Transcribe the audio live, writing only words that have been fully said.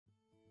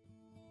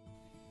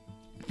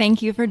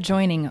Thank you for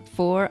joining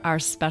For Our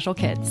Special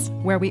Kids,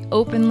 where we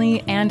openly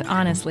and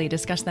honestly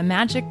discuss the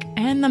magic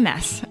and the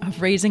mess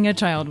of raising a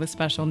child with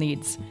special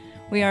needs.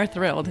 We are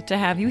thrilled to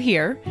have you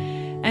here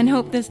and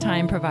hope this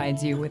time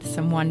provides you with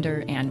some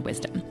wonder and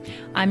wisdom.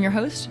 I'm your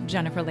host,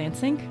 Jennifer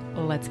Lansing.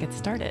 Let's get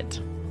started.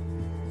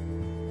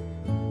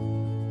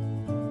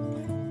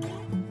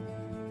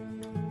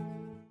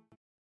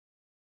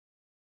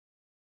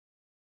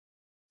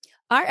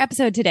 Our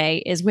episode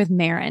today is with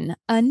Maren,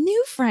 a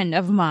new friend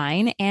of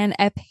mine and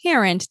a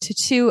parent to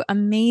two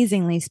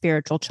amazingly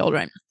spiritual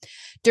children.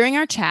 During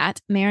our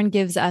chat, Maren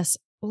gives us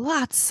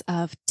lots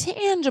of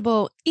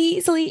tangible,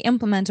 easily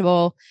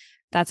implementable,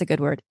 that's a good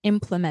word,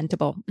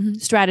 implementable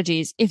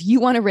strategies if you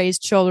want to raise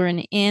children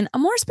in a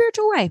more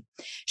spiritual way.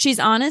 She's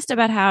honest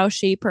about how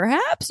she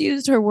perhaps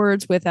used her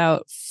words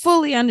without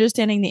fully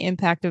understanding the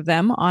impact of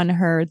them on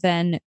her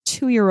then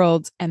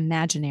 2-year-old's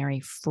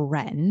imaginary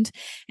friend.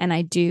 And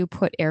I do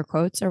put air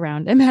quotes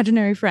around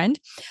imaginary friend.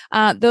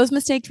 Those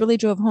mistakes really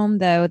drove home,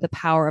 though, the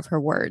power of her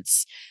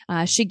words.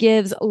 She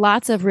gives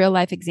lots of real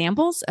life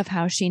examples of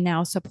how she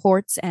now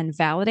supports and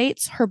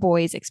validates her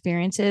boys'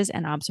 experiences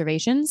and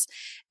observations.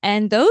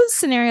 And those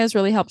scenarios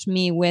really helped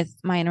me with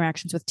my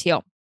interactions with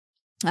Teal.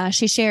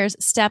 She shares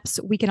steps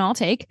we can all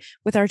take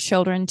with our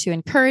children to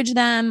encourage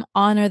them,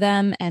 honor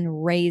them,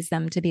 and raise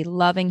them to be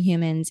loving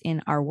humans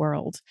in our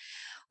world.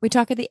 We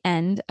talk at the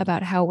end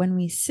about how when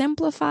we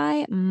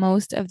simplify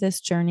most of this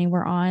journey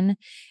we're on,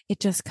 it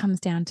just comes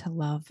down to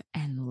love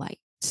and light.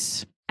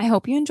 I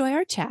hope you enjoy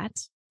our chat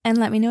and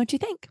let me know what you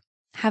think.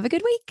 Have a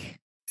good week.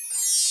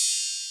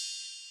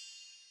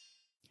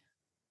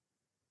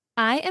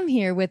 I am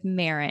here with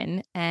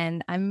Maren,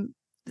 and I'm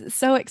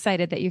so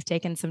excited that you've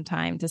taken some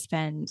time to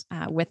spend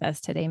with us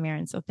today,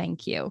 Maren. So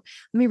thank you.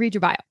 Let me read your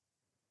bio.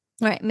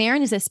 All right.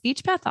 Maren is a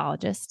speech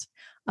pathologist,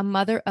 a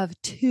mother of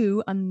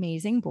 2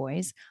 amazing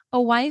boys,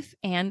 a wife,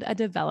 and a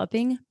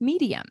developing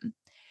medium.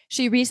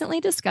 She recently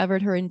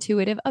discovered her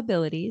intuitive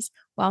abilities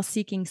while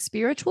seeking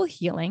spiritual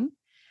healing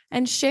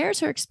and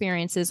shares her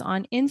experiences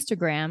on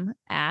Instagram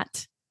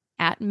at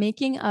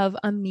Making of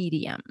a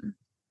Medium,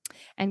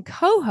 and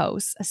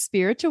co-hosts a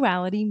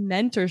spirituality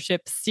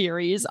mentorship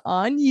series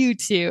on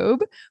YouTube,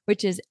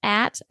 which is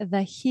at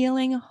The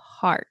Healing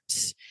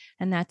Heart.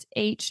 And that's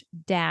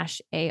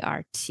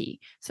H-ART.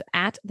 So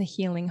at The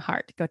Healing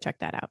Heart. Go check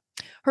that out.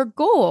 Her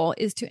goal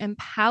is to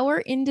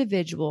empower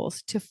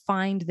individuals to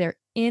find their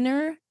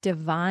inner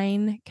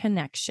divine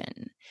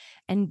connection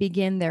and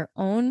begin their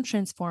own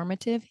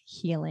transformative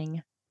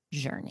healing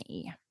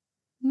journey.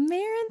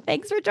 Maren,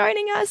 thanks for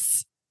joining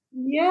us.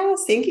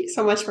 Yes, thank you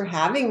so much for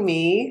having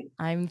me.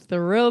 I'm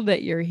thrilled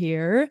that you're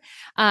here.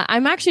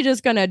 I'm actually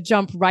just going to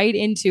jump right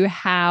into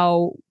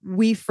how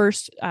we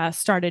first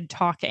started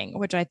talking,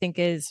 which I think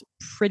is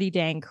pretty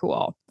dang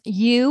cool.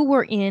 You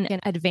were in an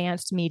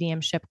advanced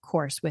mediumship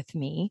course with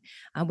me,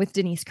 with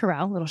Denise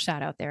Carell, little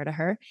shout out there to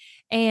her.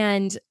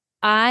 And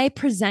I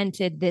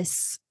presented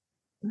this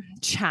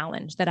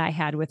challenge that I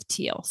had with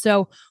Teal.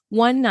 So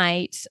one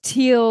night,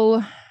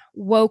 Teal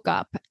woke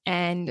up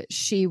and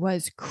she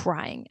was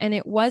crying, and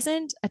it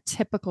wasn't a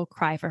typical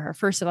cry for her.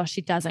 First of all,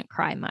 she doesn't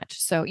cry much.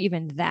 So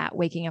even that,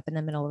 waking up in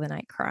the middle of the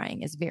night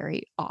crying, is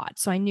very odd.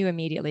 So I knew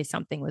immediately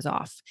something was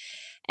off.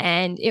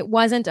 And it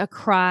wasn't a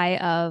cry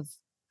of,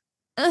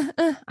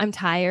 I'm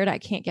tired, I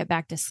can't get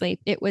back to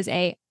sleep. It was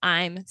a,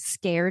 I'm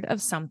scared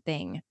of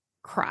something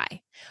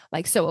cry.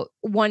 Like, so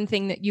one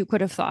thing that you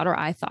could have thought, or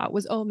I thought,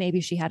 was, oh,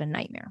 maybe she had a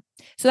nightmare.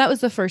 So that was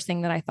the first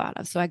thing that I thought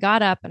of. So I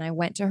got up and I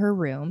went to her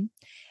room.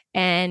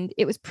 And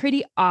it was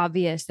pretty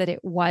obvious that it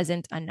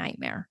wasn't a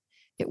nightmare.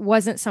 It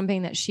wasn't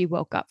something that she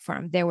woke up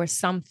from. There was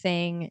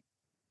something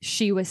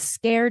she was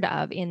scared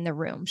of in the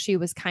room. She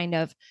was kind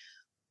of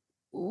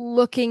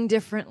looking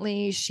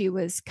differently. She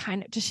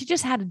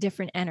just had a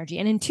different energy.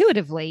 And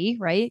intuitively,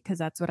 right? Because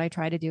that's what I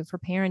try to do for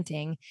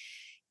parenting.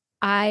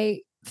 I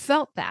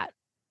felt that.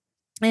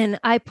 And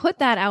I put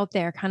that out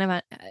there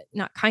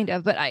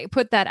but I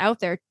put that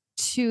out there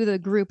to the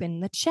group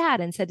in the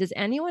chat and said, does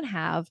anyone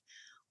have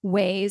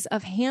ways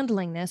of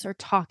handling this or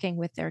talking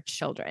with their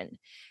children?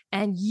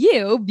 And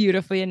you,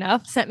 beautifully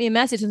enough, sent me a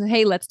message and said,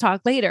 hey, let's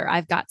talk later.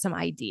 I've got some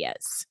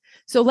ideas.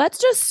 So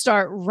let's just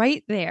start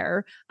right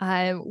there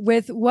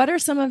with what are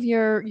some of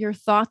your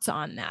thoughts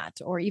on that,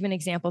 or even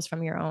examples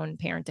from your own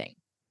parenting?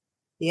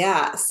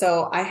 Yeah,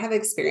 so I have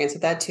experience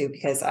with that too,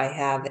 because I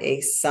have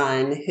a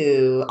son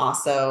who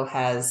also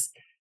has,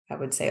 I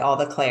would say, all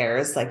the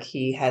clairs. Like,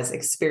 he has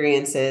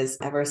experiences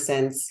ever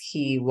since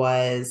he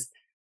was,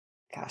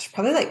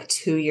 probably like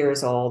 2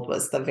 years old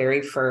was the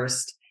very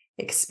first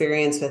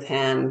experience with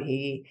him.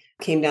 He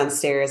came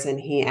downstairs and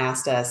he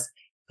asked us,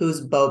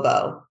 who's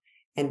Bobo?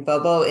 And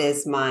Bobo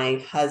is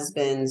my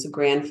husband's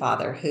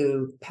grandfather,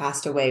 who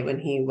passed away when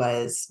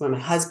my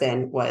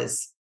husband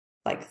was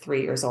like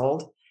 3 years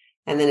old.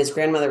 And then his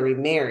grandmother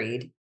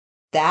remarried.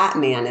 That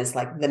man is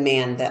like the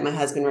man that my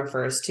husband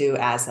refers to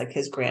as like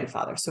his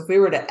grandfather. So if we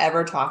were to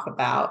ever talk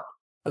about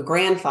a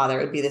grandfather,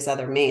 it would be this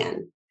other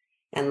man.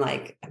 And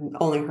like, I've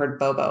only heard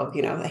Bobo,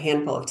 a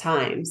handful of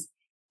times.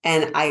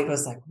 And I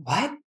was like,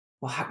 what?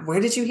 well, where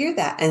did you hear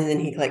that? And then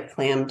he like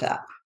clammed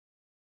up.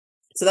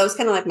 So that was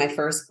kind of like my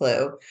first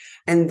clue.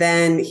 And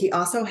then he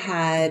also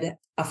had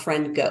a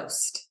friend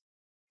ghost.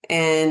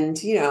 And,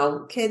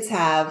 kids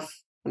have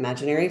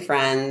imaginary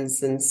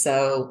friends. And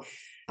so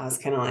I was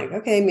kind of like,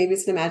 okay, maybe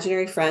it's an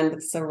imaginary friend, but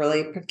it's a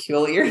really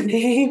peculiar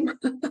name,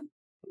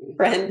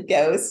 friend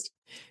ghost.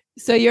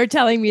 So you're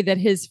telling me that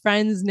his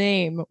friend's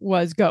name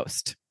was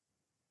Ghost?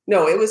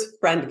 No, it was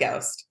friend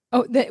ghost.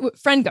 Oh, the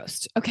friend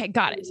Ghost. Okay,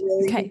 got it.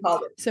 Really, Okay, he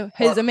called it. so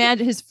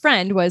his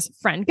friend was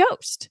friend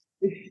Ghost.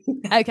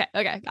 Okay,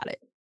 got it.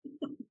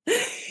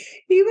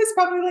 He was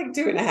probably like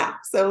 2.5.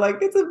 So like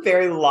it's a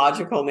very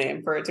logical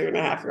name for a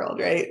 2.5-year-old,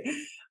 right?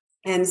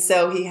 And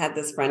so he had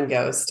this friend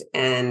ghost,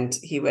 and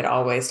he would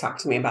always talk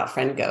to me about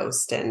friend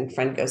ghost, and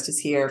friend ghost is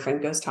here.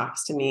 Friend ghost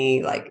talks to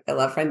me. Like, I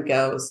love friend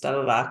ghost, da,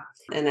 da, da.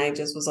 And I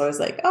just was always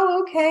like,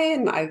 oh, okay.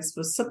 And I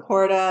was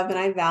supportive and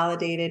I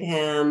validated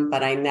him,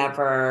 but I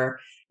never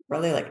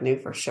really like knew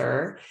for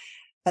sure.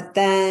 But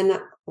then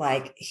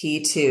like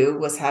he too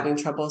was having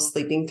trouble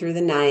sleeping through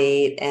the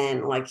night,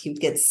 and like he'd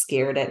get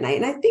scared at night.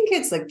 And I think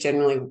it's like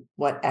generally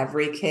what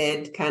every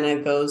kid kind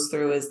of goes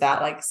through is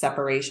that like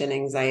separation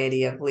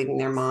anxiety of leaving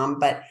their mom,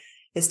 but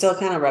it still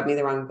kind of rubbed me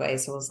the wrong way.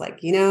 So I was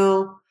like,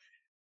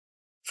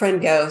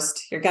 friend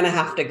ghost, you're going to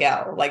have to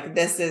go. Like,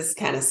 this is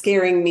kind of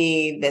scaring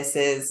me. This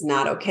is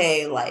not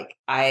okay. Like,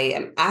 I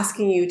am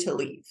asking you to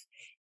leave.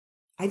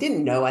 I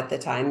didn't know at the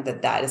time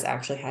that that is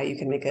actually how you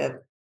can make a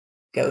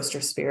ghost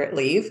or spirit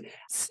leave.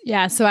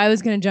 Yeah. So I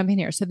was going to jump in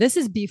here. So this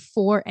is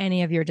before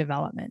any of your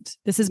development.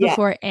 This is Yeah.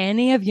 before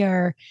any of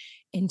your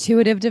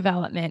intuitive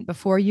development,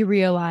 before you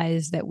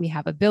realize that we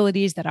have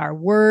abilities, that our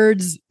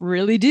words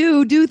really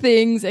do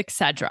things,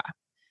 etc.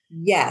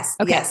 Yes.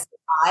 Okay. Yes.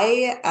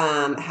 I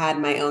had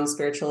my own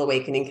spiritual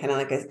awakening, kind of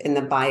like in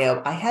the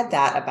bio. I had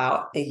that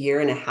about a year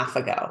and a half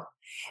ago.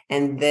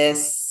 And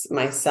this,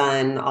 my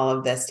son, all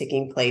of this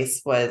taking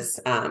place was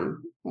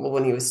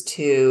when he was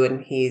 2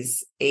 and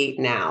he's 8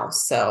 now.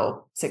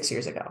 So 6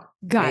 years ago.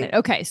 Got it.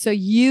 Okay. So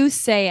you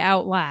say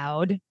out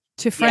loud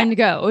to friend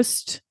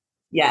ghost.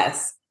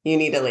 Yes, you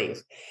need to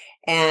leave.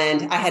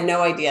 And I had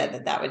no idea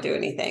that that would do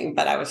anything,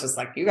 but I was just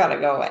like, you got to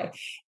go away.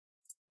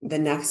 The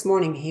next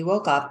morning he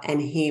woke up and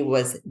he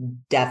was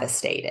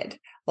devastated.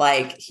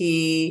 Like,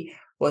 he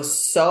was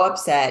so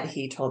upset.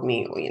 He told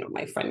me, well,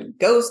 my friend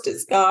Ghost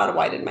is gone.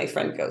 Why did my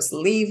friend Ghost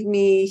leave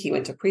me? He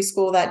went to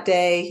preschool that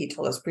day. He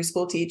told his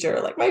preschool teacher,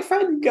 like, my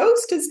friend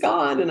Ghost is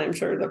gone. And I'm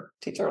sure the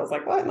teacher was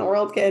like, what in the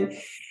world, kid?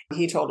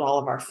 He told all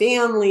of our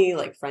family,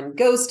 like, friend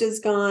Ghost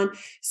is gone.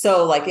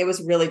 So like, it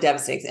was really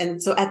devastating.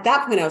 And so at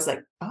that point I was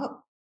like,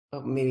 oh,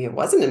 well, maybe it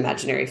was an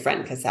imaginary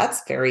friend, because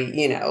that's very,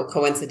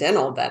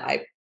 coincidental that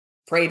I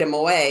prayed him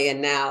away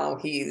and now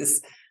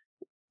he's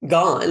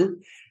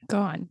gone.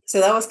 So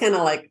that was kind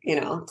of like,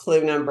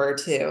 clue number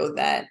 2,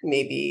 that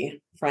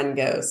maybe friend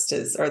ghost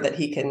is, or that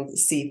he can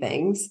see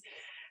things.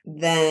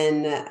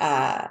 Then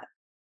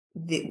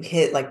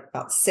hit like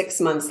about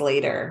 6 months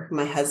later,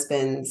 my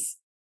husband's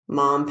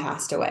mom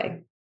passed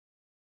away.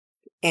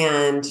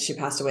 And she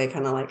passed away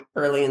kind of like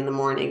early in the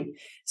morning.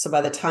 So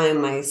by the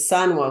time my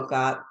son woke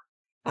up,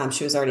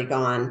 she was already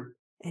gone,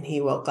 and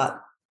he woke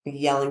up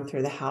yelling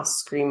through the house,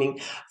 screaming,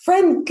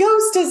 friend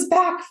ghost is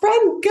back,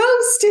 friend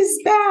ghost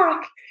is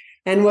back,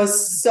 and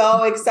was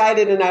so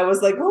excited. And I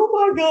was like, oh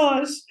my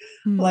gosh,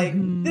 like,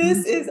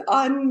 this is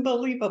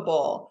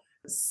unbelievable.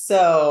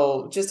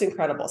 So just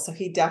incredible. So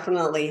he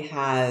definitely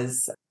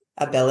has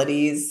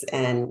abilities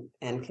and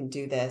can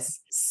do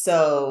this.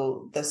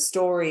 So the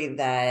story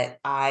that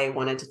I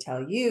wanted to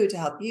tell you to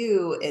help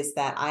you is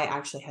that I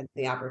actually had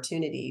the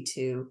opportunity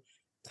to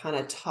kind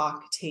of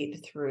talk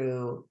Tate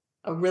through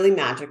a really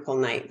magical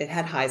night. It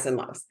had highs and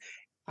lows.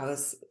 It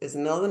was the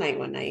middle of the night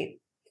one night.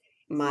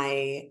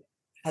 My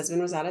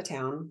husband was out of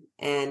town,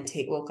 and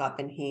Tate woke up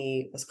and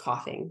he was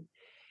coughing.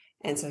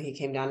 And so he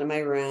came down to my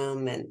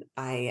room, and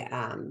I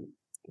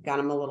got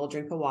him a little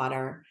drink of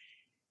water.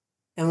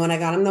 And when I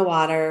got him the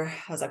water,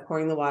 I was like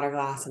pouring the water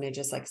glass, and I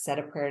just like said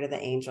a prayer to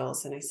the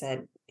angels. And I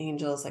said,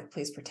 angels, like,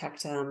 please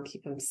protect him,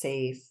 keep him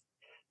safe,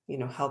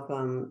 help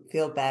him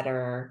feel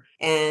better.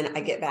 And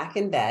I get back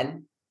in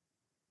bed,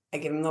 I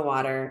give him the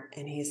water,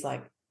 and he's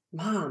like,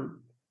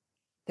 Mom,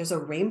 there's a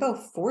rainbow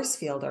force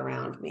field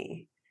around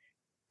me.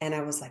 And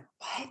I was like,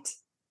 what?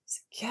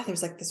 Like, yeah,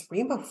 there's like this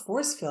rainbow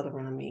force field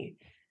around me.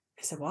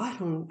 I said, well, I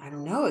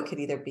don't know. It could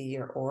either be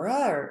your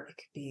aura, or it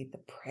could be the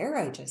prayer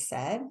I just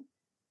said. And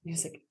he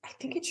was like, I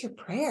think it's your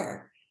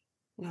prayer.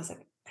 And I was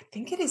like, I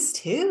think it is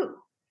too.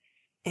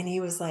 And he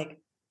was like,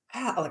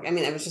 wow. Like, I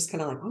mean, I was just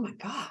kind of like, oh my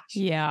gosh.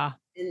 Yeah.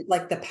 And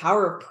like the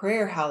power of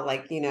prayer, how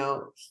like,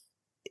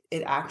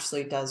 it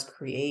actually does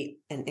create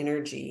an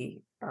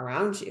energy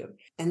around you.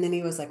 And then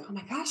he was like, oh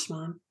my gosh,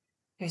 Mom,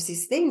 there's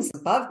these things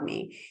above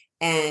me.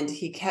 And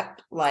he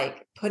kept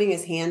like putting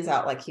his hands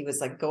out, like he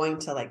was like going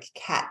to like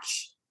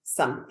catch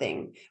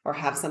something or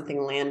have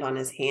something land on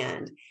his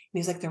hand. And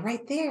he's like, they're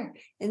right there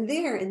and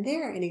there and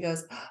there. And he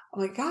goes, oh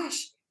my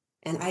gosh.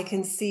 And I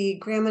can see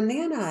Grandma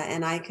Nana,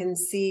 and I can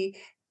see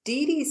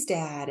Dee Dee's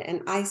dad,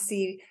 and I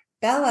see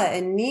Bella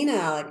and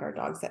Nina, like our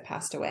dogs that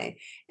passed away.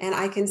 And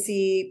I can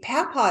see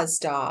Papa's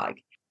dog.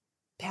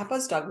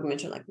 Papa's dog, we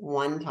mentioned like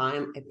one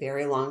time, a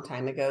very long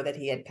time ago, that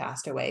he had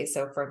passed away.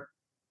 So for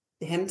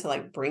him to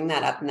like bring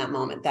that up in that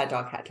moment, that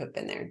dog had to have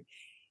been there.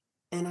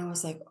 And I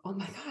was like, oh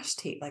my gosh,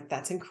 Tate, like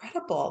that's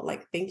incredible.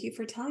 Like, thank you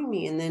for telling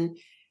me. And then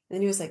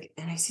he was like,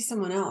 and I see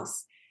someone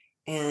else.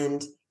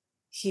 And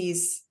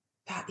he's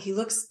he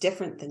looks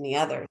different than the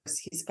others.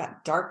 He's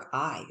got dark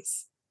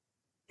eyes.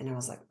 And I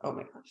was like, oh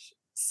my gosh.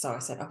 So I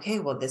said, okay,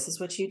 well, this is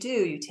what you do.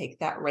 You take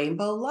that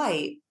rainbow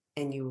light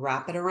and you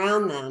wrap it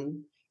around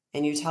them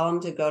and you tell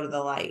them to go to the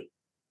light.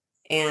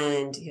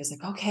 And he was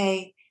like,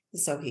 okay.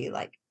 So he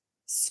like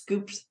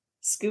scooped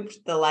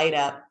the light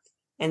up,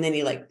 and then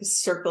he like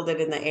circled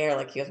it in the air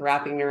like he was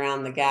wrapping it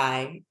around the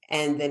guy.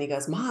 And then he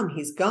goes, Mom,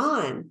 he's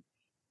gone.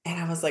 And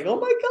I was like, oh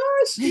my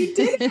gosh, you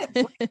did it.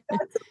 Like,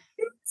 that's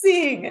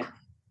amazing.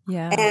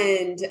 Yeah.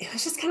 And it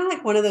was just kind of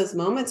like one of those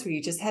moments where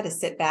you just had to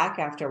sit back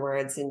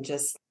afterwards and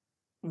just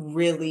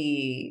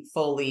really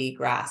fully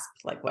grasp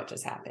like what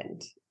just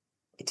happened,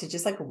 to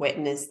just like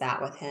witness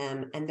that with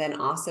him. And then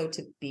also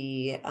to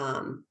be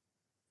a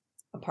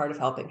part of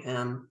helping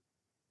him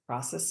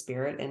cross the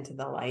spirit into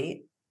the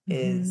light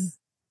is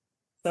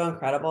so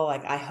incredible.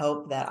 Like, I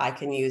hope that I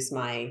can use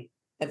my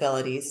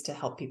abilities to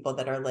help people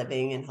that are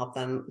living and help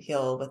them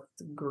heal with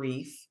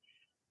grief,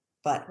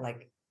 but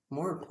like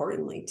more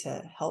importantly,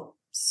 to help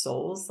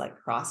souls like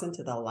cross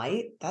into the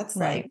light. That's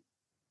Right. like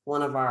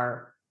one of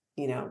our,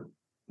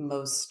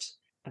 most,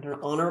 I don't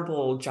know,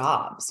 honorable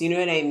jobs, you know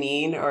what I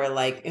mean? Or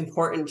like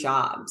important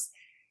jobs.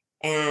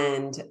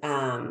 And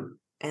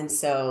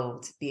so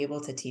to be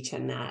able to teach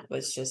him that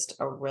was just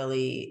a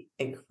really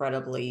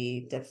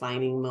incredibly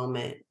defining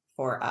moment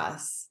for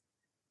us.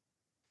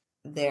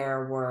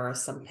 There were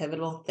some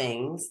pivotal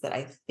things that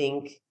I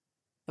think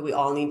that we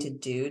all need to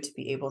do to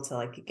be able to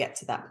like get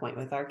to that point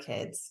with our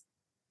kids.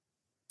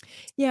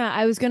 Yeah,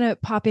 I was going to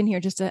pop in here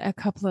just a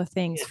couple of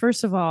things. Yeah.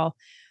 First of all,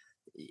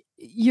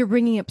 you're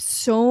bringing up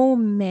so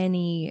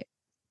many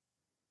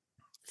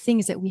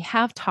things that we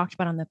have talked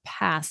about on the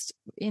past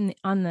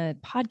on the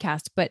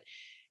podcast, but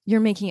you're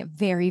making it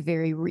very,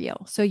 very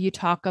real. So you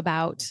talk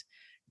about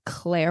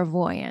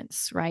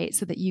clairvoyance, right?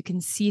 So that you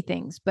can see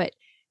things, but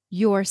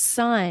your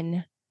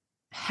son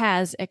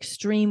has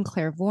extreme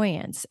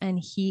clairvoyance and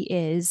he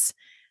is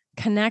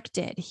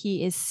connected.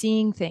 He is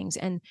seeing things.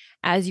 And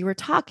as you were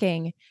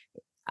talking,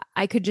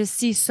 I could just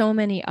see so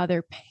many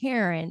other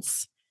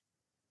parents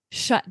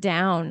shut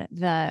down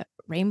the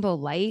rainbow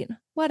light,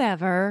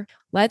 whatever.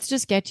 Let's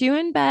just get you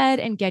in bed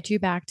and get you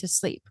back to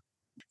sleep.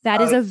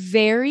 That is a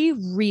very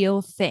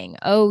real thing.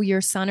 Oh,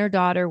 your son or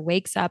daughter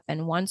wakes up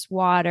and wants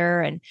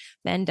water and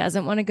then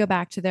doesn't want to go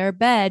back to their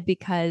bed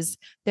because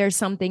there's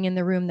something in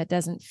the room that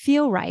doesn't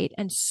feel right.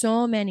 And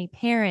so many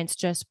parents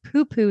just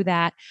poo-poo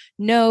that.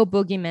 No,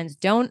 boogeymans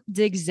don't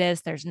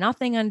exist. There's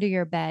nothing under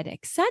your bed,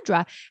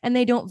 etc. And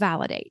they don't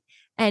validate.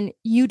 And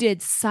you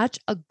did such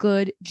a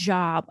good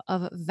job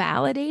of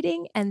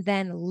validating and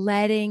then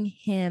letting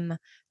him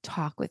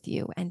talk with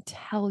you and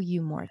tell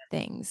you more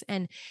things.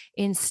 And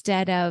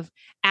instead of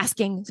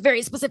asking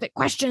very specific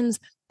questions,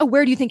 oh,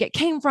 where do you think it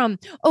came from?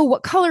 Oh,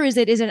 what color is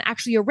it? Is it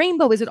actually a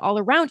rainbow? Is it all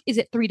around? Is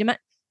it 3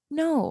 dimensional?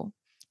 No,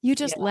 you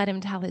just let him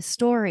tell his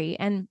story.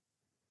 And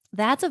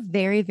that's a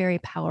very, very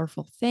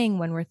powerful thing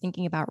when we're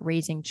thinking about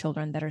raising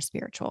children that are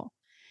spiritual.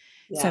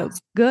 Yeah. So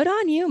good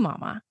on you,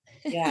 mama.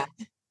 Yeah.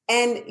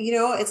 And,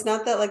 it's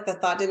not that like the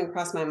thought didn't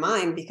cross my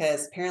mind,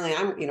 because apparently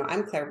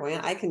I'm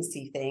clairvoyant. I can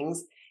see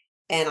things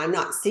and I'm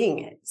not seeing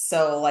it.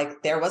 So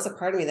like there was a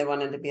part of me that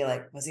wanted to be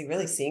like, was he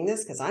really seeing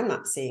this? Because I'm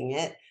not seeing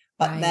it.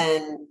 But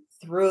then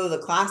through the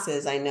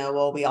classes, I know,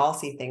 well, we all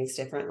see things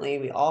differently.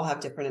 We all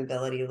have different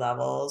ability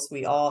levels.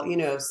 We all,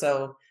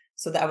 so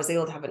that I was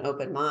able to have an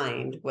open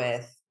mind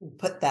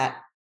put that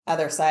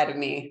other side of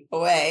me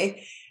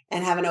away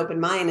and have an open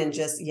mind and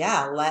just,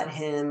 let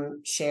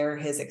him share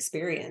his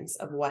experience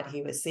of what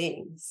he was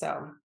seeing.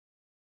 So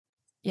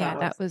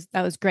that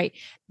was great.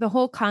 The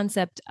whole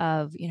concept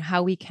of,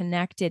 how we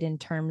connected in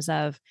terms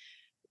of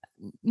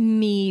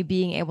me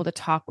being able to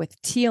talk with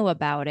Teal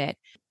about it.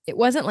 It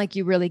wasn't like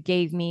you really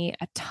gave me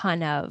a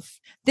ton of,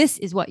 this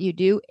is what you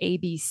do,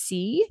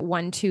 ABC,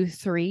 1, 2,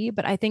 3.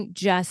 But I think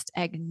just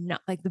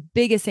like the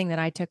biggest thing that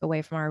I took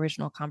away from our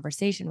original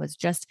conversation was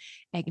just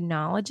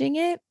acknowledging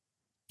it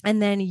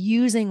and then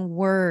using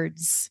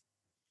words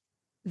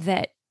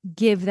that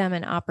give them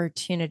an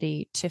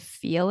opportunity to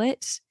feel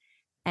it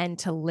and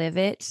to live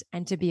it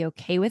and to be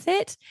okay with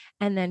it.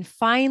 And then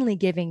finally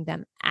giving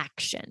them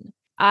action.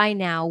 I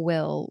now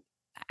will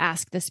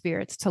ask the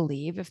spirits to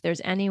leave. If there's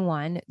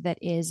anyone that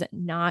is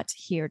not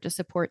here to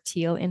support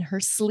Teal in her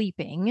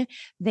sleeping,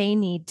 they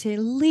need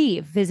to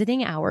leave.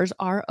 Visiting hours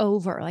are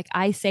over. Like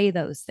I say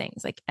those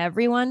things, like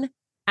everyone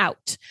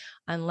out.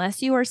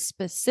 Unless you are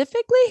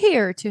specifically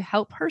here to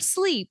help her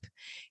sleep,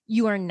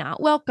 you are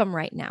not welcome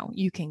right now.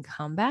 You can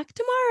come back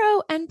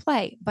tomorrow and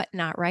play, but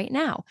not right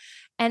now.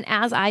 And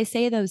as I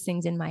say those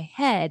things in my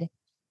head,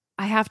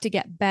 I have to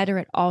get better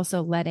at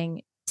also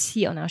letting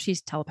Teal. Now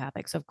she's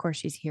telepathic. So of course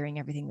she's hearing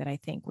everything that I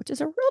think, which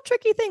is a real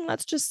tricky thing.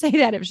 Let's just say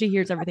that if she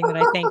hears everything that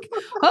I think,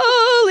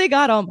 holy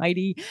God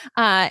almighty.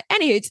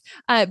 Anyways,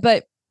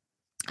 but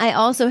I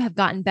also have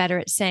gotten better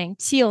at saying,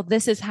 Teal,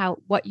 this is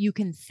what you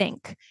can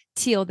think.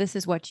 Teal, this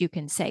is what you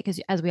can say. Because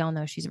as we all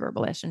know, she's a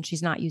verbalist and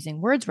she's not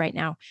using words right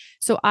now.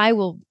 So I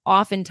will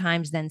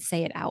oftentimes then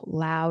say it out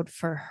loud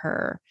for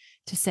her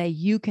to say,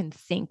 you can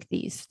think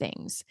these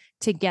things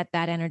to get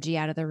that energy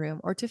out of the room,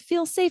 or to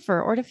feel safer,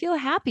 or to feel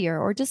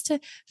happier, or just to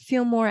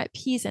feel more at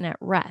peace and at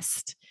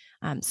rest.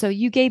 So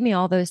you gave me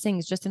all those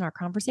things just in our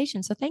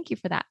conversation. So thank you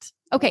for that.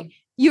 Okay.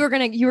 You were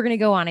gonna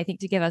go on, I think,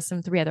 to give us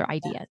some 3 other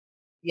ideas.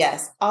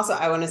 Yes. Also,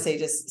 I want to say,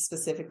 just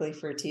specifically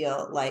for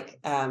Teal, like,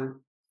 the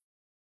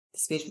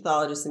speech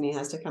pathologist in me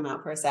has to come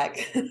out for a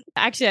sec.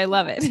 Actually, I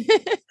love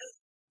it.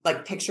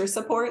 Like picture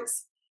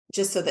supports,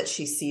 just so that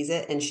she sees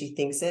it and she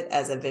thinks it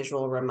as a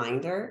visual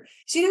reminder.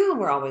 So, you know, how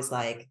we're always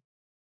like,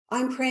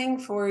 I'm praying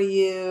for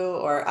you,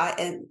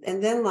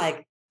 and then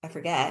like, I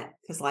forget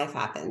because life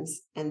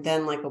happens. And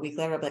then like a week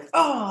later, I'll be like,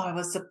 oh, I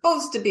was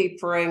supposed to be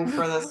praying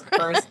for this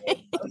person.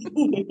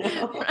 You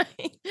know?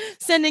 Right.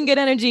 Sending good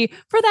energy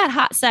for that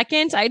hot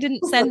second. I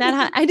didn't send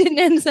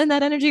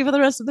that energy for the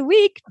rest of the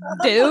week,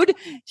 dude.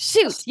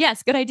 Shoot.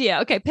 Yes. Good idea.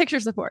 Okay. Picture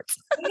supports.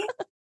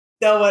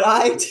 So what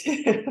I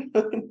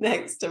do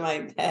next to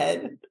my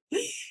bed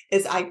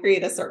is I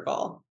create a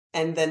circle.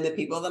 And then the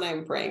people that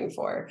I'm praying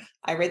for,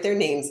 I write their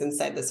names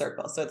inside the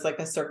circle. So it's like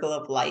a circle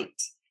of light,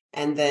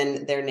 and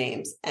then their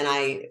names. And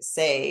I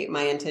say,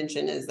 my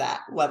intention is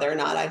that whether or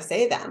not I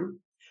say them,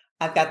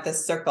 I've got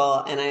this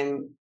circle and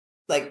I'm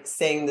like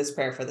saying this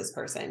prayer for this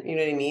person. You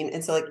know what I mean?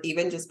 And so like,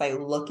 even just by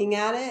looking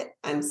at it,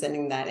 I'm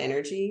sending that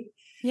energy.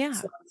 Yeah.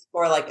 So it's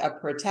for like a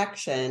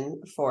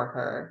protection for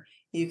her.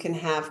 You can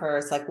have her.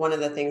 It's like one of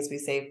the things we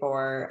say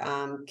for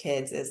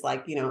kids is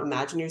like, you know,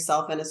 imagine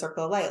yourself in a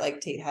circle of light,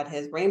 like Tate had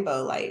his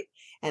rainbow light,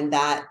 and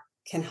that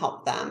can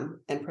help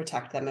them and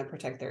protect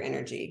their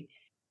energy.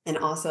 And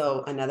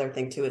also another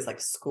thing too is like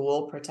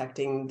school,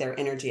 protecting their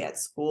energy at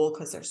school,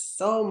 because there's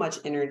so much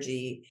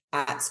energy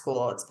at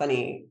school. It's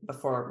funny,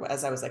 before,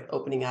 as I was like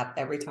opening up,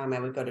 every time I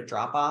would go to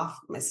drop off,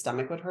 my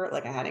stomach would hurt,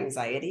 like I had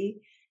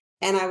anxiety.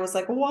 And I was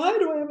like, why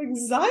do I have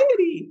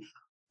anxiety?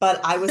 But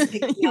I was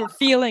picking You're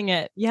feeling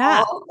it.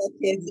 Yeah. all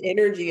the kids'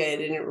 energy. I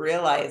didn't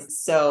realize.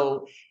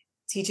 So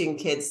teaching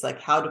kids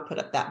like how to put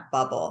up that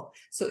bubble.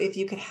 So if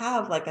you could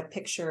have like a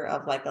picture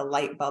of like a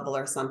light bubble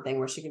or something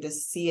where she can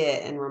just see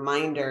it and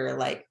remind her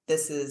like,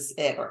 this is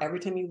it. Or every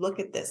time you look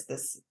at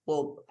this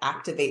will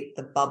activate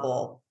the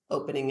bubble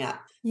opening up.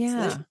 Yeah. So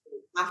then she doesn't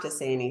have to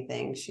say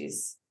anything. She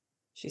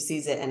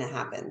sees it and it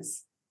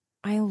happens.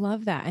 I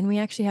love that. And we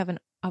actually have an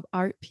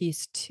art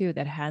piece too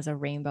that has a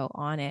rainbow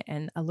on it,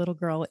 and a little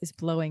girl is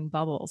blowing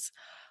bubbles.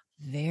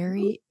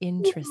 Very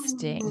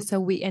interesting.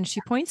 So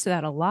she points to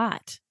that a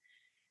lot.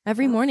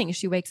 Every morning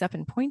she wakes up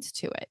and points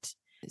to it.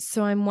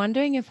 So I'm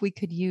wondering if we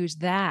could use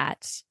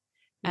that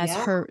as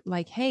her,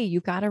 like, hey,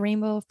 you got a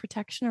rainbow of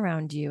protection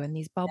around you, and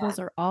these bubbles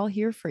are all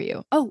here for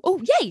you.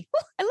 Oh, yay.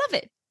 Ooh, I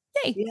love it.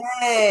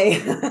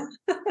 Yay.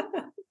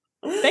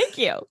 Thank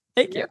you.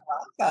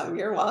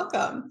 You're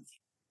welcome.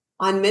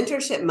 On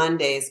Mentorship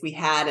Mondays, we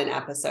had an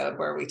episode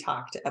where we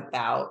talked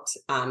about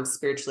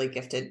spiritually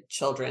gifted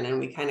children, and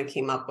we kind of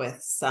came up with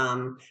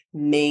some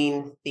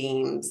main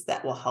themes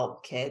that will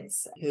help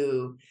kids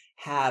who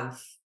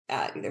have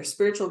either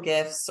spiritual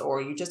gifts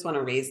or you just want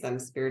to raise them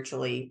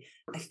spiritually.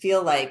 I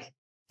feel like,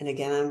 and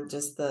again, I'm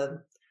just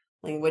the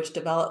language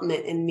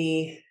development in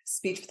me,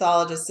 speech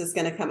pathologist is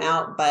going to come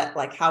out, but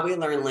like how we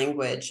learn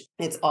language,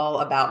 it's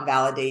all about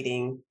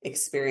validating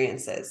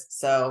experiences.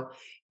 So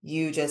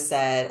you just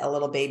said a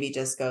little baby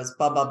just goes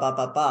ba ba ba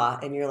ba ba,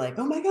 and you're like,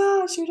 oh my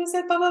gosh, you just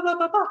said ba ba ba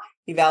ba ba.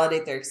 You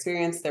validate their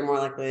experience, they're more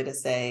likely to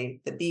say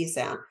the B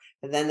sound.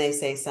 But then they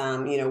say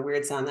some,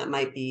 weird sound that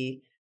might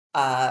be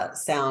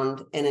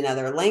sound in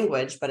another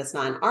language, but it's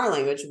not in our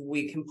language.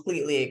 We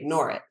completely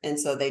ignore it, and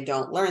so they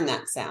don't learn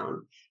that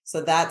sound.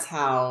 So that's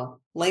how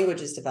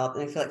language is developed.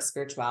 And I feel like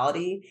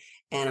spirituality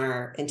and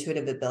our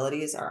intuitive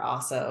abilities are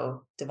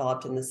also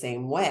developed in the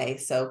same way.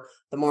 So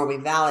the more we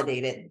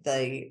validate it,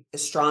 the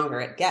stronger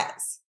it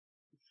gets.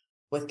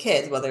 With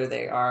kids, whether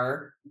they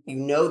are,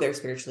 they're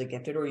spiritually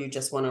gifted, or you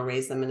just want to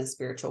raise them in a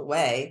spiritual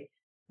way,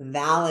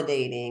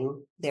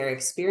 validating their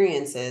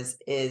experiences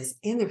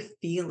and their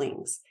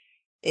feelings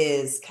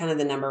is kind of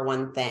the number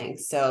one thing.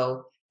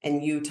 So,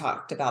 and you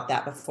talked about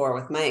that before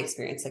with my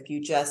experience, like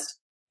you just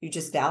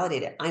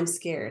validate it. I'm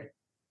scared.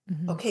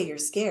 Mm-hmm. Okay, you're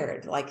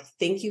scared. Like,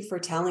 thank you for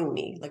telling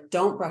me. Like,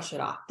 don't brush it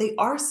off. They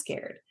are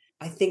scared.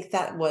 I think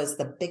that was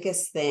the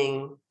biggest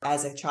thing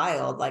as a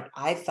child. Like,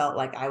 I felt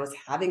like I was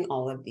having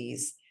all of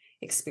these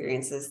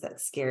experiences that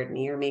scared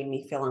me or made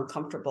me feel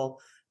uncomfortable,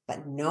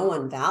 but no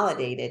one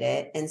validated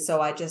it. And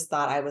so I just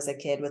thought I was a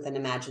kid with an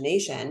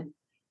imagination,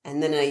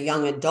 and then a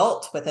young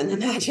adult with an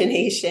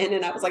imagination.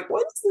 And I was like,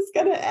 when is this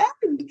going to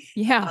end?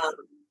 Yeah.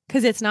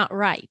 Because it's not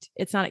right.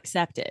 It's not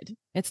accepted.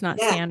 It's not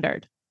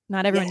standard.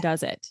 Not Yeah. everyone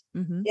does it.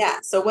 Mm-hmm. Yeah.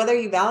 So whether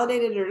you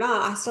validated it or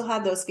not, I still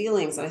had those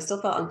feelings and I still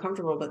felt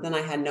uncomfortable, but then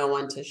I had no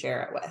one to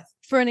share it with.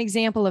 For an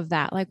example of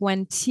that, like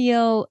when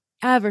Teal,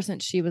 ever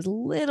since she was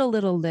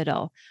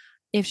little,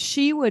 if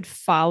she would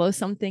follow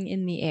something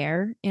in the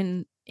air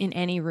in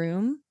any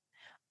room,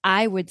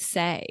 I would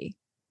say,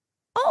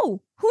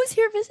 "Oh, who's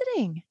here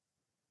visiting?"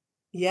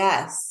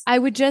 Yes. I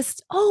would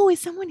just, "Oh, is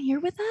someone here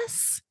with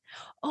us?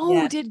 Oh,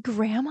 Yeah. did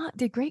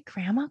great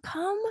grandma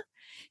come?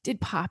 Did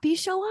Poppy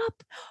show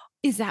up?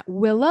 Is that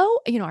Willow,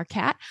 our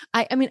cat?"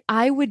 I mean,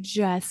 I would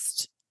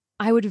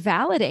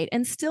validate.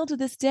 And still to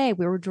this day,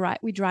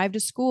 we drive to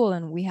school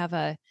and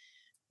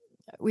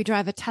we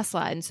drive a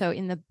Tesla. And so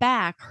in the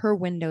back, her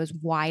window is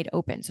wide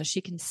open. So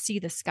she can see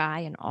the sky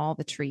and all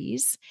the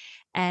trees.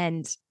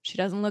 And she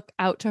doesn't look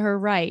out to her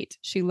right.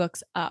 She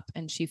looks up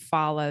and she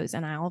follows.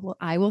 And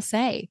I will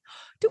say,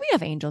 "Do we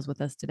have angels with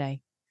us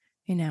today?"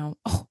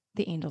 Oh,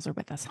 the angels are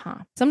with us, huh?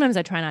 Sometimes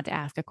I try not to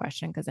ask a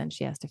question because then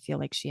she has to feel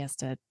like she has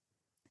to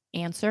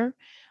answer.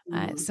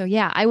 Mhm. So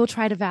yeah, I will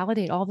try to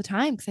validate all the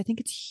time because I think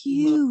it's Mhm.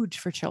 huge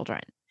for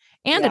children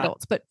and Yeah.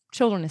 adults, but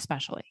children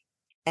especially.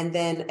 And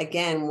then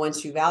again,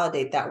 once you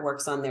validate, that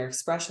works on their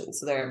expression.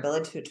 So their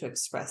ability to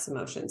express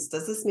emotions.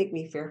 Does this make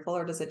me fearful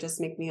or does it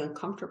just make me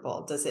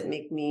uncomfortable? Does it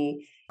make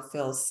me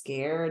feel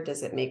scared?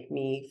 Does it make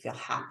me feel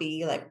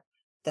happy? Like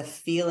the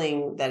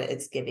feeling that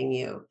it's giving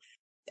you.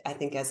 I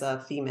think as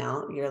a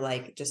female, you're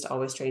like just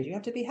always trained, you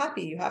have to be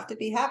happy. You have to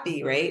be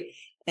happy. Right.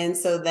 And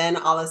so then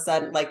all of a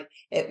sudden, like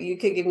if you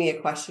could give me a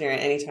questionnaire at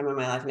any time in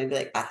my life and I'd be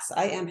like, yes,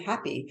 I am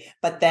happy.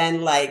 But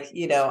then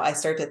I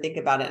start to think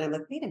about it and I'm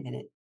like, wait a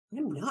minute,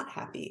 I'm not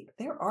happy.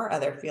 There are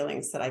other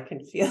feelings that I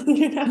can feel,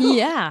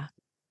 Yeah.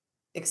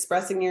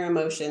 Expressing your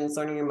emotions,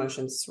 learning your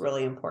emotions is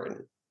really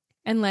important.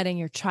 And letting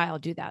your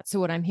child do that. So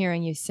what I'm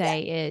hearing you Yeah.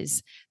 say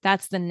is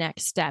that's the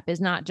next step, is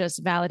not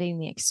just validating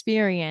the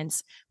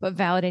experience, but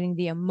validating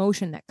the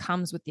emotion that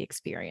comes with the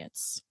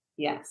experience.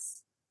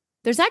 Yes.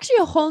 There's actually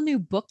a whole new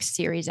book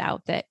series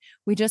out that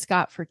we just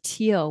got for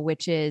Teal,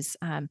 which is,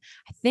 I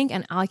think,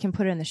 and I can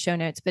put it in the show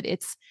notes, but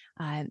it's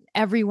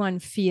everyone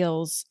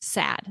feels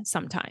sad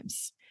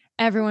sometimes.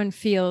 Everyone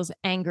feels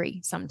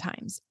angry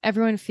sometimes.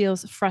 Everyone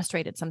feels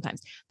frustrated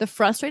sometimes. The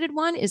frustrated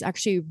one is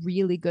actually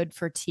really good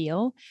for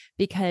Teal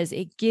because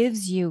it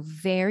gives you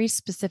very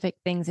specific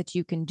things that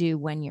you can do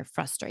when you're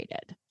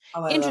frustrated. Oh,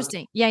 I love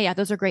Interesting. Yeah,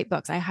 those are great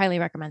books. I highly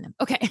recommend them.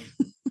 Okay.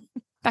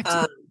 Back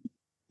to it. you.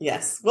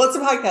 Yes. Well, it's a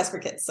podcast for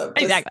kids. So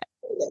just, Exactly.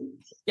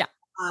 Yeah.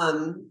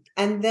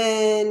 and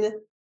then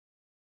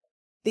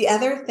the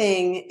other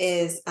thing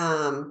is,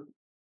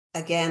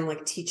 again,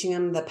 like teaching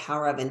them the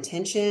power of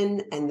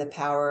intention and the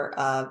power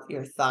of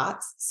your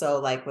thoughts. So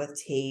like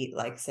with Tate,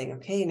 like saying,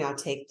 okay, now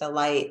take the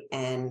light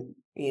and,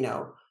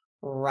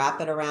 wrap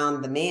it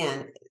around the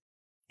man.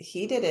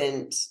 He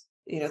didn't,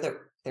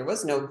 there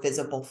was no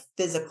visible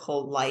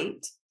physical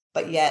light,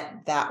 but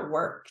yet that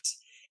worked.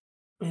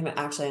 I have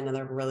actually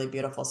another really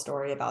beautiful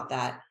story about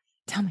that.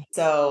 Tell me.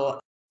 So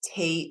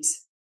Tate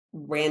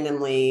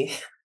randomly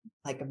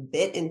like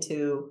bit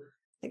into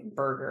like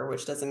burger,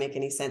 which doesn't make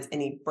any sense.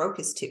 And he broke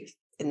his tooth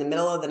in the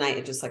middle of the night.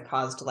 It just like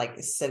caused like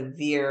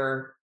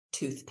severe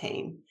tooth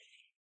pain.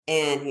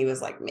 And he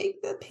was like,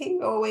 make the pain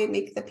go away,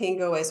 make the pain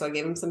go away. So I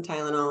gave him some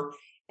Tylenol.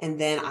 And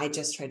then I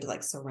just tried to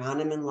like surround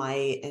him in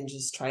light and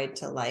just tried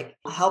to like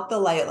help the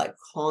light, like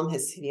calm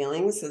his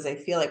feelings. Cause I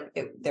feel like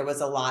there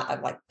was a lot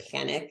of like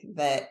panic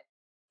that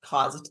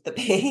caused the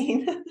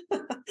pain.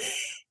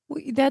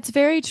 That's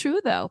very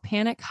true, though.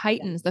 Panic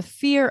heightens the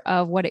fear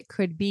of what it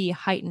could be,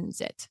 heightens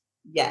it.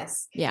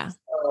 Yes. Yeah.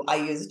 So I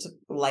used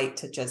light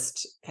to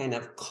just kind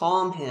of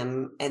calm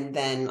him and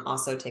then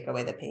also take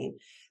away the pain.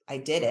 I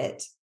did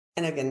it.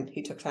 And again,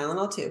 he took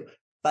Tylenol too,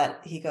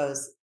 but he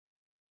goes,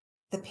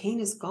 the pain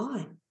is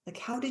gone. Like,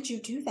 how did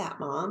you do that,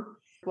 Mom?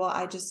 Well,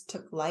 I just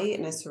took light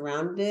and I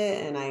surrounded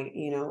it and I,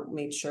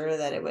 made sure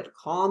that it would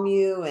calm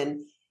you.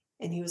 And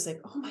he was like,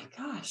 oh my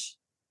gosh.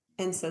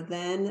 And so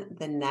then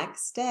the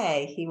next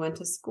day he went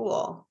to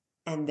school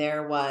and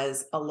there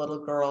was a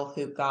little girl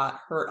who got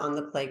hurt on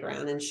the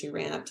playground and she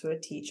ran up to a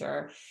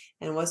teacher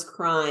and was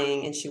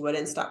crying and she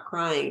wouldn't stop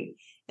crying.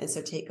 And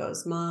so Tate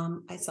goes,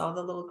 Mom, I saw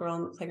the little girl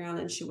on the playground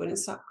and she wouldn't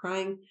stop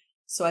crying.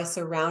 So I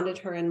surrounded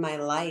her in my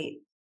light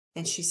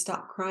and she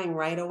stopped crying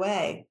right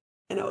away.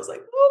 And I was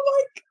like, oh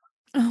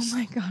Oh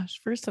my gosh.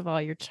 First of all,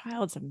 your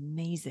child's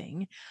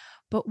amazing.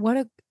 But whoa.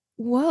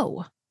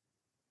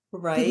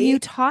 my, You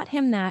right? taught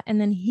him that and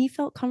then he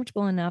felt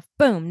comfortable enough.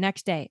 Boom,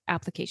 next day,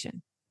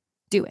 application.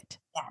 Do it.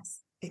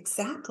 Yes,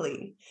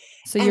 exactly.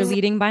 So you're And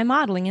leading by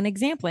modeling and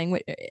exempling.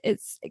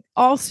 It's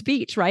all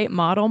speech, right?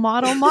 Model,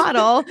 model,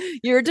 model.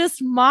 You're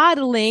just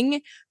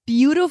modeling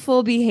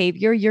beautiful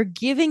behavior. You're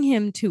giving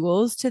him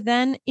tools to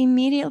then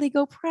immediately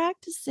go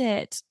practice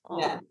it. Oh,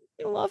 yeah.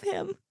 I love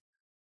him.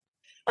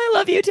 I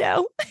love you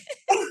too.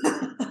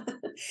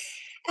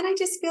 And I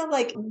just feel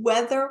like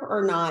whether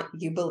or not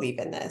you believe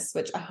in this,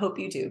 which I hope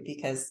you do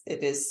because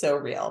it is so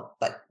real,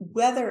 but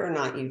whether or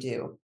not you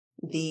do,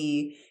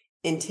 the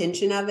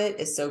intention of it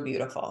is so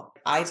beautiful.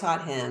 I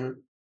taught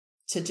him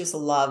to just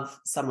love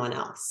someone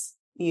else.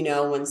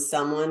 when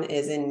someone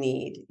is in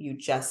need, you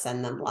just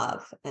send them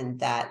love. And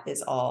that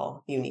is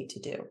all you need to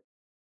do.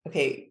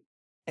 Okay.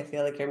 I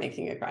feel like you're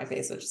making a cry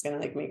face, which is going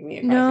to like make me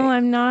a cry No, face.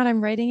 I'm not.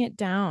 I'm writing it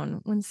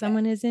down. When Okay.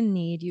 someone is in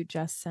need, you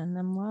just send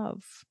them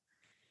love.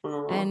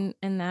 Oh, And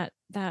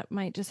that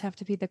might just have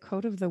to be the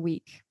quote of the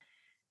week.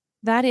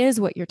 That is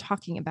what you're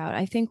talking about.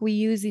 I think we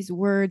use these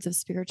words of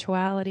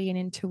spirituality and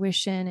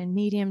intuition and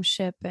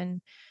mediumship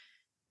and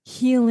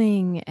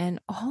healing and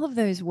all of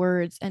those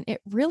words. And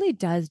it really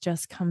does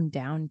just come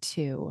down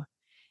to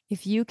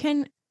if you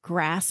can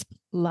grasp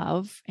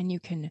love and you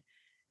can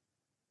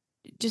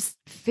just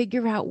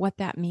figure out what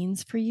that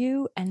means for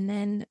you and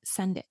then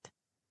send it.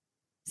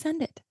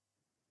 Send it.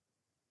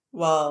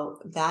 well,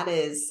 that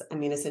is, I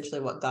mean, essentially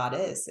what God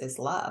is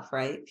love,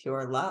 right?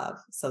 Pure love.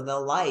 So the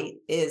light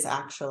is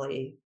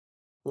actually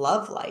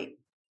love light.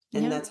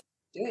 And Yeah. that's what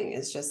you're doing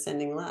is just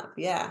sending love.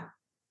 Yeah.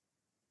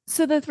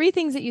 So the three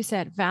things that you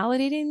said,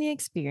 validating the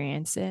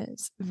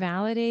experiences,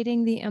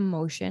 validating the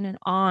emotion and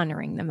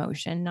honoring the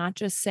emotion, not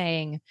just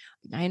saying,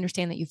 I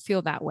understand that you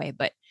feel that way,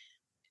 but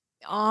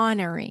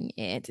honoring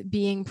it,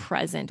 being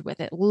present with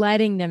it,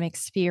 letting them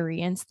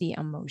experience the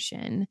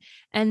emotion,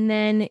 and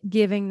then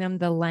giving them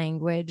the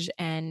language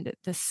and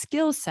the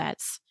skill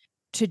sets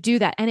to do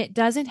that. And it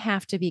doesn't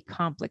have to be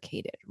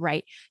complicated,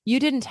 right? You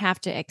didn't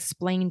have to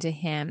explain to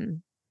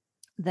him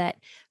that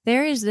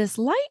there is this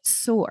light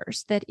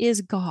source that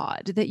is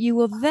God, that you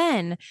will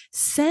then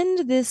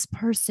send this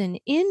person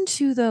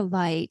into the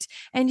light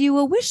and you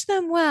will wish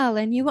them well.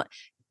 And you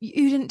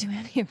didn't do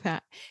any of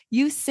that.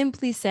 You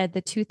simply said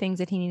the two things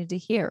that he needed to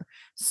hear: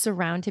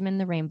 surround him in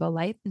the rainbow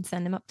light and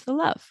send him up to the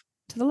love,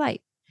 to the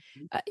light.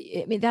 I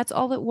mean, that's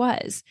all it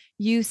was.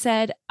 You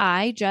said,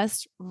 I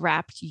just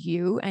wrapped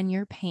you and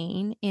your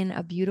pain in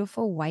a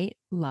beautiful white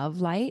love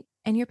light,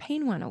 and your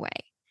pain went away.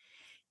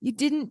 You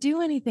didn't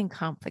do anything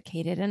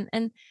complicated.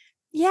 And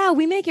yeah,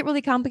 we make it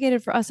really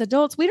complicated for us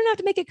adults. We don't have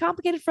to make it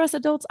complicated for us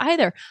adults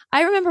either.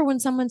 I remember when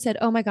someone said,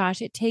 "Oh my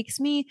gosh, it takes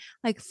me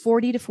like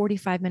 40 to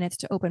 45 minutes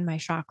to open my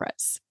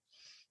chakras."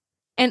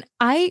 And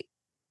I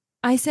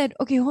said,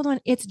 "Okay, hold on.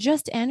 It's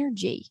just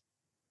energy.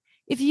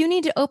 If you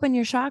need to open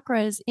your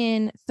chakras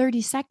in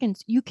 30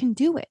 seconds, you can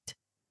do it.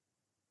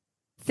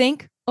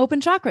 Think open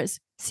chakras.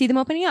 See them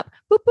opening up.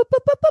 Boop, boop, boop,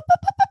 boop, boop, boop,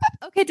 boop,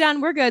 boop. Okay,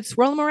 done. We're good.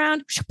 Swirl them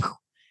around.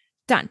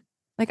 Done.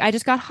 Like I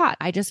just got hot.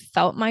 I just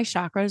felt my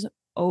chakras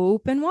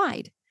open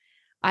wide.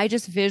 I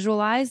just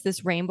visualized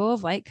this rainbow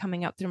of light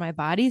coming up through my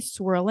body,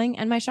 swirling,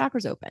 and my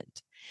chakras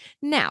opened.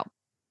 Now,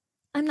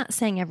 I'm not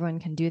saying everyone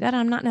can do that.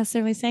 I'm not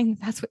necessarily saying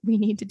that's what we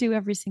need to do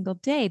every single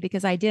day,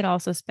 because I did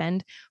also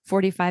spend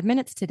 45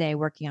 minutes today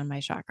working on my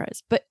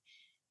chakras. But,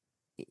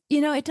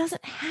 it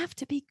doesn't have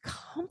to be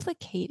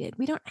complicated.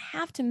 We don't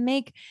have to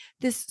make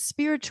this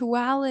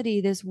spirituality,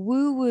 this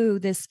woo woo,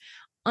 this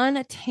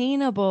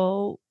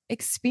unattainable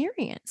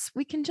experience.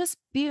 We can just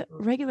be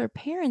regular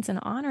parents and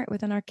honor it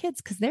within our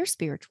kids because they're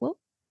spiritual.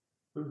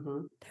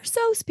 Mm-hmm. They're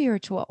so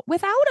spiritual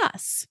without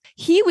us.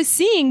 He was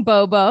seeing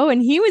Bobo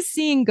and he was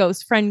seeing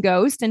Ghost Friend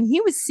Ghost and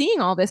he was seeing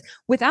all this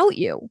without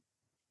you.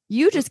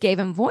 You just gave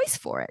him voice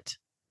for it.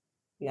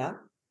 Yeah.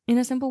 In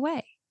a simple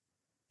way.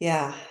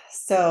 Yeah.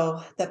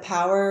 So the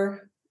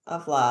power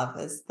of love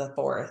is the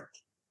fourth.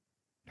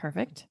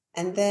 Perfect.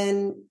 And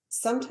then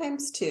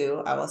sometimes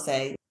too, I will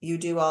say you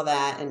do all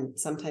that. And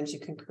sometimes you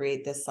can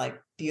create this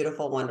like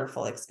beautiful,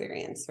 wonderful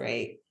experience,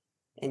 right?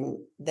 And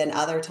then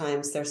other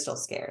times they're still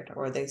scared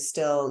or they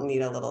still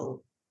need a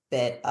little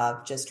bit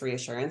of just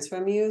reassurance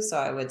from you. So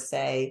I would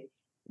say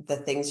the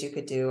things you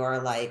could do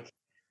are like,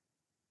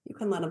 you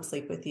can let them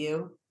sleep with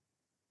you.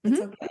 It's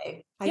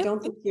okay. I Yep.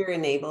 don't think you're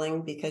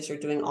enabling because you're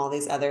doing all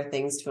these other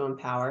things to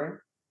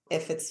empower.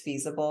 If it's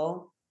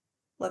feasible,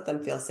 let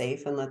them feel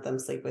safe and let them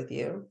sleep with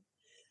you.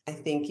 I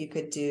think you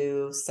could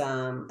do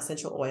some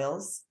essential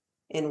oils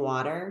in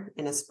water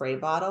in a spray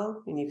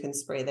bottle and you can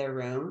spray their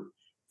room.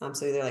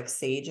 So either like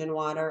sage in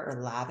water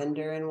or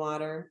lavender in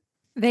water.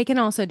 They can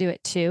also do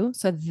it too.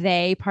 So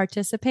they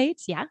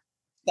participate. Yeah.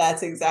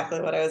 That's exactly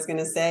what I was going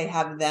to say.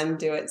 Have them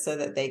do it so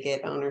that they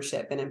get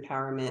ownership and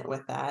empowerment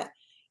with that.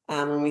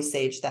 When we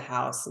sage the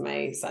house,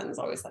 my son's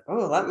always like,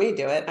 "Oh, let me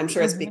do it." I'm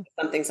sure it's because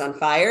something's on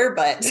fire,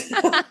 but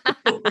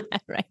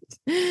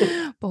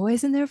right.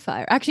 Boys in their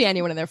fire. Actually,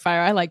 anyone in their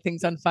fire. I like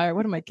things on fire.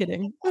 What am I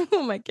kidding? Who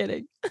am I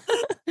kidding?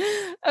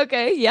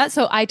 Okay. Yeah.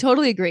 So I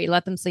totally agree.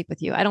 Let them sleep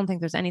with you. I don't think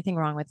there's anything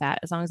wrong with that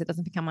as long as it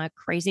doesn't become a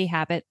crazy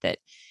habit that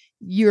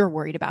you're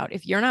worried about.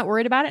 If you're not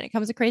worried about it and it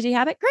becomes a crazy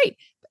habit, great.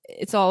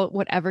 It's all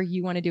whatever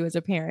you want to do as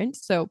a parent.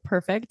 So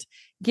perfect.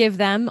 Give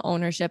them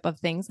ownership of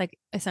things like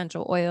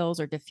essential oils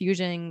or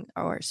diffusing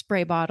or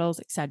spray bottles,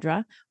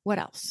 etc. What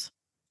else?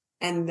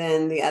 and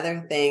then the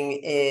other thing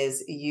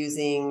is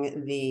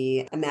using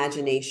the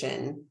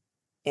imagination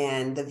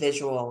and the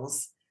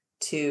visuals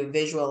to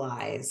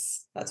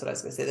visualize. That's what I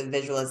was going to say, the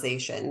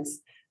visualizations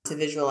to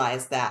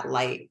visualize that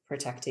light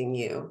protecting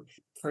you.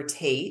 For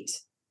Tate,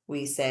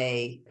 we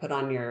say,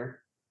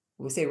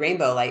 we say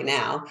rainbow light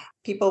now.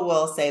 People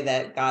will say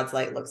that God's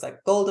light looks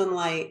like golden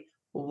light,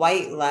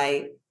 white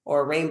light,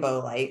 or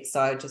rainbow light.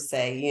 So I would just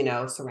say,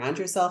 surround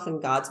yourself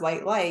in God's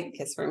white light,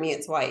 because for me,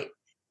 it's white.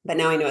 But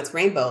now I know it's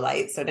rainbow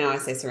light. So now I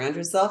say, surround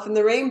yourself in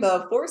the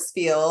rainbow force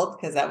field,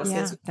 because that was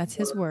that's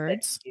his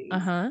words.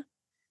 Uh-huh.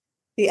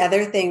 The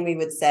other thing we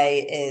would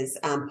say is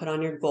put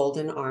on your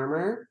golden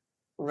armor.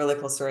 Really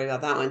cool story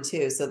about that one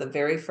too. So the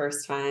very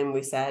first time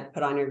we said,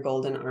 put on your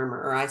golden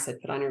armor, or I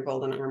said, put on your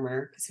golden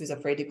armor, because he was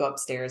afraid to go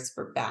upstairs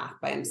for bath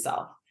by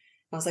himself.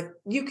 I was like,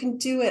 you can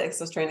do it. Because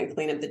I was trying to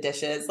clean up the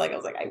dishes. I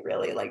was like, I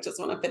really just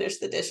want to finish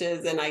the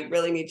dishes, and I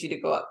really need you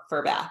to go up for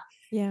a bath.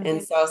 Yeah.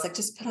 And so I was like,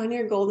 just put on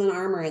your golden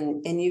armor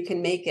and you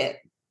can make it.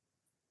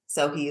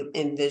 So he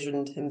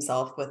envisioned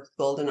himself with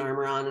golden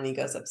armor on, and he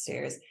goes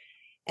upstairs.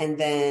 And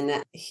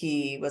then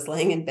he was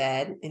laying in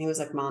bed, and he was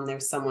like, Mom,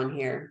 there's someone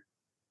here.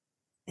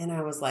 And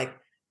I was like,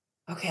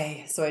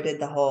 okay. So I did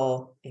the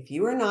whole, if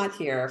you are not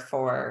here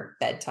for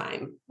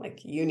bedtime,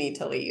 you need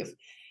to leave.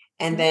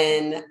 And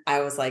then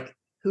I was like,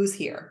 who's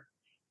here?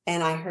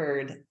 And I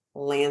heard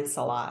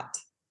Lancelot.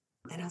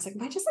 And I was like,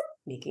 am I just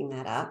making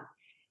that up?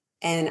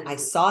 And I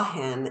saw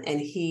him, and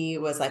he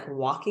was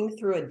walking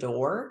through a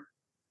door.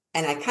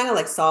 And I kind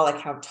of saw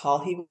how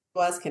tall he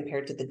was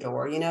compared to the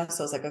door, So I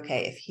was like,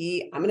 okay,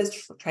 I'm going to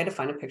try to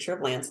find a picture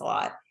of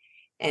Lancelot.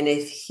 And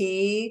if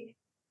he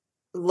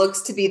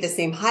looks to be the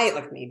same height,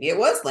 maybe it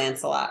was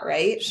Lancelot,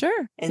 right?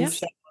 Sure. And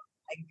so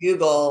I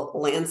Google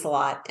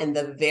Lancelot, and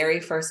the very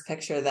first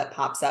picture that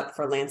pops up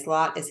for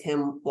Lancelot is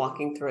him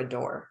walking through a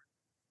door.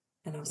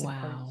 And I was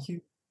like, are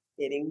you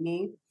kidding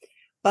me?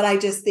 But I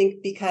just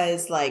think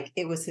because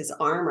it was his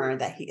armor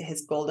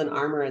his golden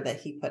armor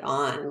that he put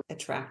on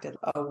attracted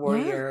a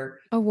warrior.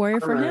 A warrior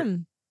armor for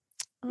him.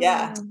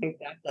 Yeah,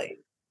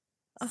 exactly.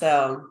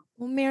 So,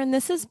 well, Maren,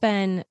 this has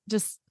been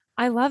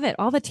I love it.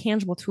 All the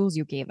tangible tools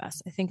you gave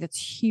us. I think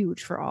that's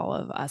huge for all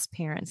of us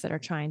parents that are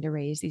trying to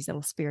raise these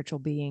little spiritual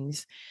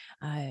beings.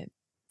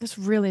 It's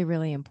really,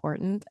 really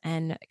important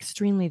and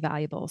extremely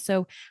valuable.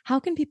 So how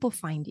can people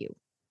find you?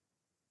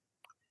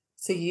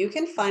 So you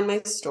can find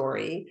my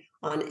story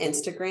on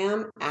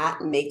Instagram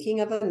at Making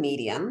of a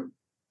Medium.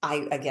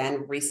 I,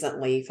 again,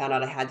 recently found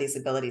out I had these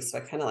abilities. So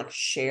I kind of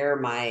share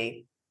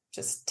my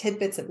just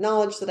tidbits of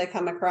knowledge that I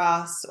come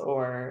across,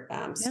 or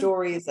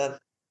stories of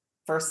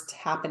first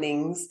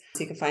happenings.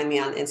 So you can find me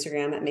on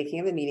Instagram at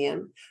Making of a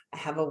Medium. I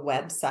have a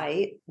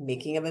website,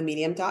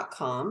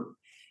 makingofamedium.com.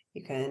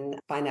 You can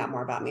find out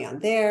more about me on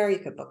there. You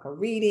could book a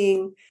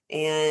reading.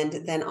 And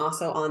then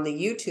also on the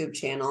YouTube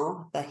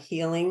channel, The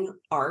Healing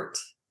Art.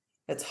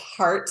 It's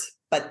heart,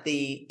 but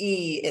the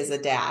E is a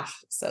dash.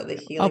 So the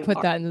healing. I'll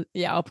put that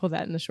I'll put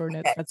that in the short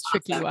notes. Okay, that's a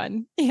tricky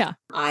one. Yeah.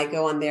 I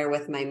go on there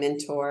with my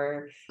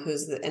mentor,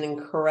 who's an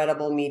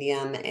incredible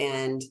medium,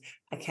 and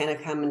I kind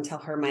of come and tell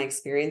her my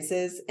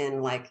experiences,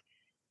 and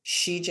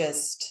she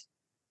just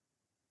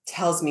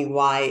tells me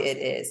why it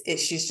is.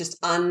 She's just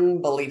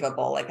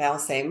unbelievable. I'll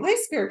say, my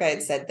spirit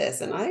guide said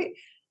this, and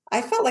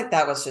I felt like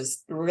that was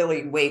just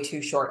really way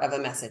too short of a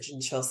message.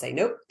 And she'll say,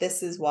 nope,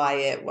 this is why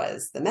it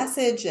was the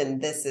message.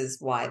 And this is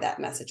why that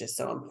message is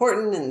so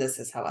important. And this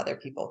is how other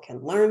people can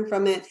learn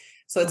from it.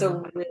 So it's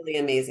a really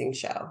amazing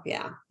show.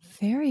 Yeah.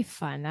 Very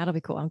fun. That'll be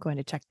cool. I'm going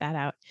to check that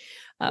out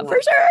for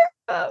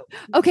sure.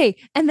 Okay.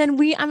 And then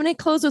I'm going to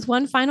close with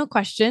one final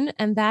question.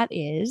 And that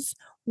is,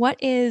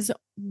 what is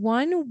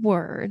one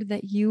word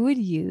that you would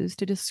use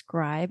to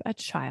describe a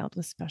child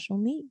with special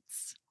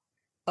needs?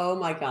 Oh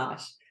my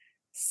gosh.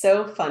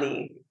 So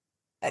funny.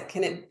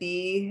 Can it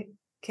be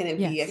a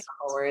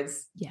couple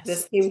words? Yes.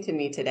 This came to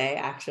me today,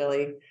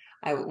 actually.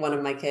 One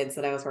of my kids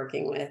that I was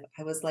working with,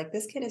 I was like,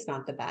 this kid is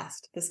not the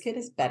best. This kid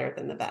is better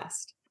than the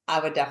best. I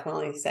would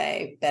definitely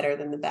say better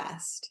than the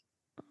best.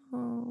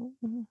 Oh,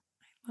 I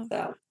love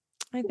that.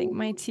 I think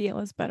my teal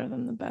is better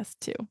than the best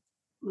too.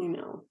 I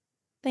know.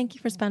 Thank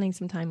you for spending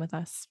some time with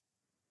us.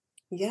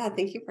 Yeah,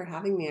 thank you for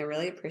having me. I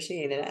really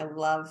appreciate it. I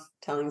love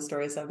telling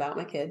stories about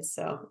my kids.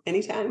 So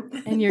anytime.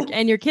 and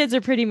your kids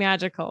are pretty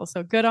magical.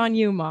 So good on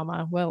you,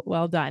 Mama.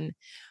 Well done.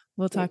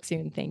 We'll talk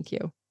soon. Thank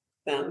you.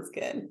 Sounds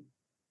good.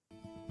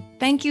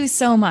 Thank you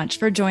so much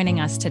for joining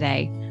us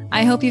today.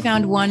 I hope you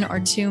found one or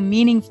two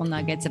meaningful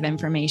nuggets of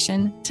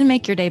information to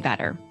make your day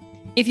better.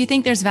 If you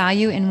think there's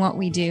value in what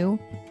we do,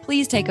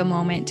 please take a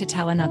moment to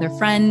tell another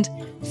friend,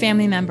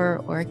 family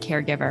member, or a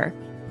caregiver.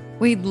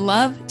 We'd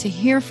love to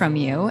hear from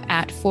you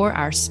at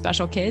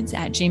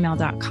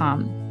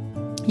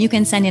forourspecialkids@gmail.com. You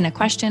can send in a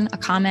question, a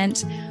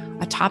comment,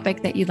 a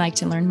topic that you'd like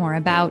to learn more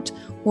about,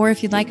 or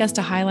if you'd like us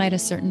to highlight a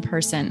certain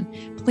person,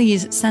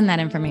 please send that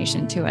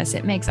information to us.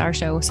 It makes our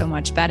show so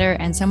much better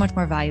and so much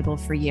more valuable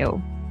for you.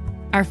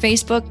 Our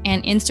Facebook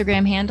and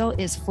Instagram handle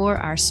is For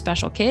Our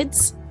Special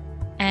Kids.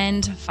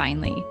 And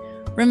finally,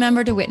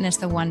 remember to witness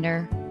the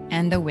wonder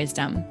and the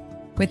wisdom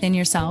within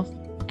yourself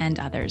and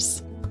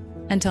others.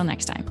 Until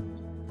next time.